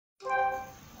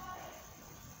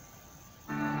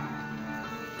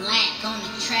on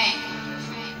the track.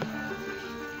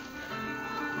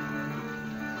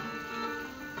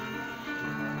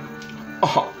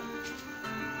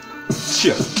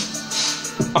 Chill.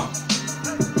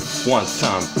 One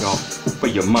time, y'all, for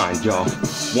your mind, y'all.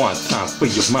 One time for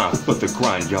your mind, for the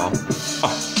grind, y'all.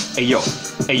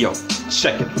 Hey yo,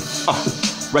 check it.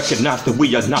 Recognize that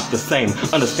we are not the same.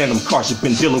 Understand them cars you've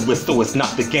been dealing with, so it's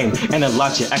not the game.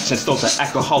 Analyze your actions so the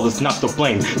alcohol is not the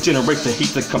blame. Generate the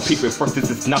heat to compete with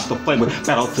versus it's not the flame. With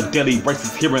battles to daily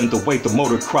races, hearing the way the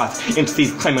motor cries.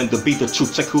 MCs claiming to be the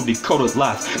truth, check who decoded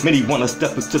lies. Many wanna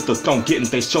step into the throne, getting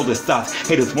their shoulder size.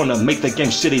 Haters wanna make the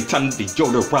game shitty, time to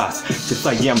deodorize. Cause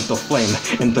I am the flame,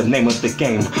 in the name of the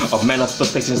game. Of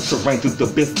manifestations to reign through the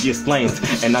busiest lanes.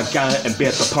 And I gotta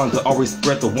embed the puns to always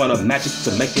spread the one of magic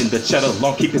to making the cheddar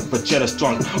long. Keep it vegeta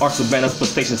strong, arts of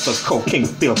manifestations of cocaine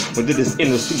feel. Within this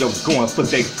industry I'm going for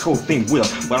that cold thing will.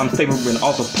 But I'm savoring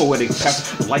all the poetic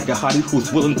passion like a hottie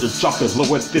who's willing to drop it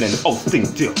lower than an old thing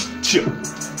deal. Chill.